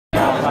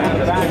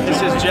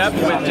This is Jeff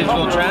with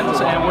Digital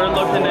Trends, and we're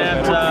looking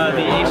at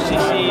the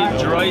HTC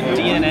Droid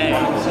DNA.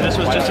 This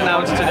was just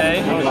announced today.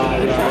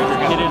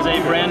 It is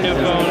a brand new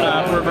phone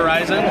for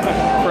Verizon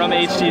from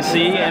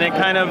HTC, and it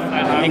kind of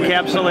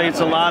encapsulates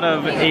a lot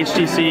of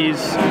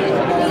HTC's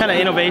kind of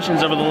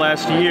innovations over the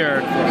last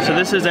year. So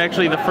this is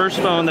actually the first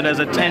phone that has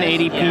a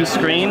 1080p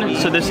screen.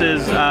 So this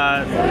is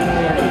a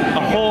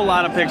whole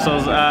lot of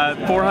pixels,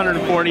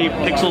 440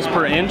 pixels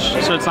per inch.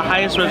 So it's the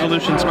highest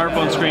resolution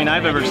smartphone screen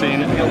I've ever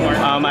seen.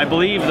 I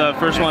believe the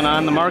first one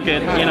on the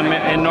market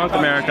in North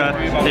America.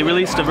 They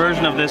released a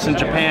version of this in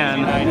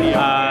Japan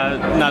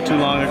not too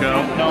long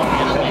ago.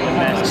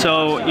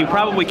 So you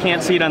probably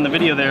can't see it on the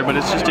video there, but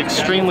it's just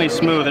extremely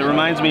smooth. It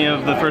reminds me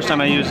of the first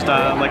time I used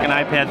like an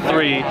iPad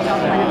 3.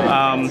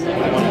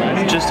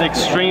 Just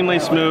extremely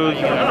smooth.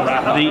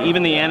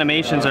 Even the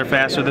animations are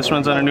faster. This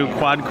runs on a new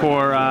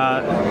quad-core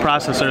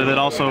processor that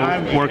also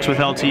works with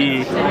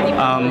LTE.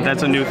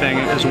 That's a new thing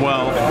as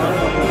well.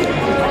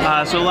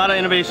 So a lot of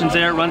innovations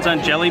there. It runs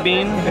on Jelly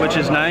Bean, which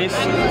is nice.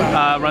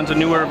 Runs a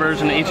newer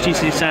version,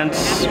 HTC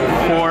Sense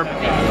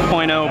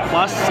 4.0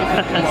 Plus,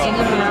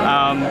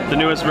 the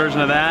newest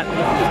version of that.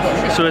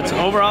 So it's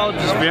overall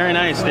just very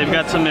nice. They've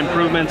got some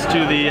improvements to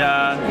the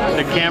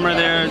camera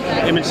there,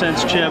 image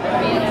sense chip,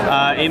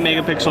 8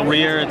 megapixel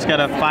rear. It's got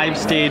a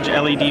 5-stage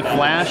LED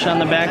flash on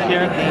the back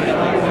here.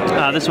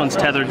 This one's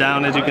tethered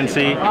down, as you can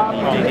see.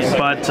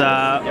 But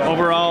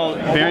overall,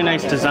 very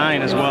nice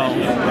design as well.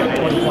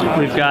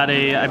 We've got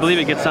I believe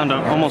it gets down to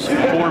almost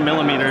 4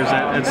 millimeters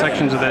at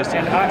sections of this.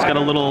 It's got a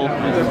little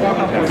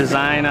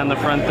design on the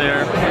front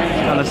there.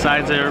 On the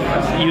sides there,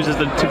 it uses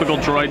the typical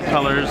Droid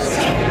colors,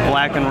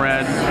 black and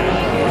red.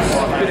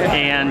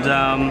 And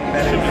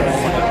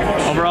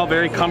overall,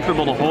 very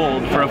comfortable to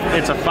hold.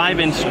 It's a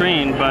 5-inch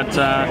screen, but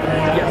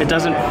it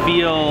doesn't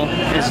feel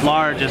as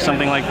large as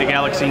something like the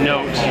Galaxy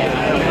Note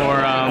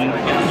or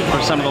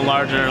some of the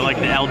larger, like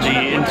the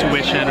LG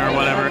Intuition or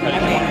whatever.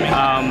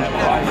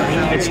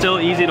 It's still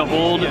easy to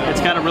hold.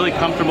 It's got a really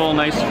comfortable,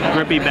 nice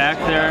grippy back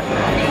there.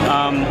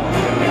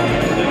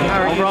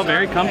 Overall,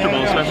 very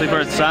comfortable, especially for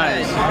its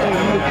size.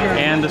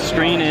 And the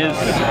screen is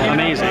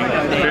amazing.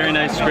 Very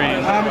nice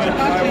screen.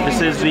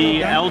 This is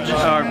the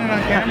HTC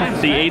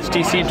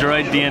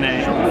Droid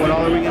DNA. What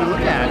all are we going to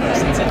look at?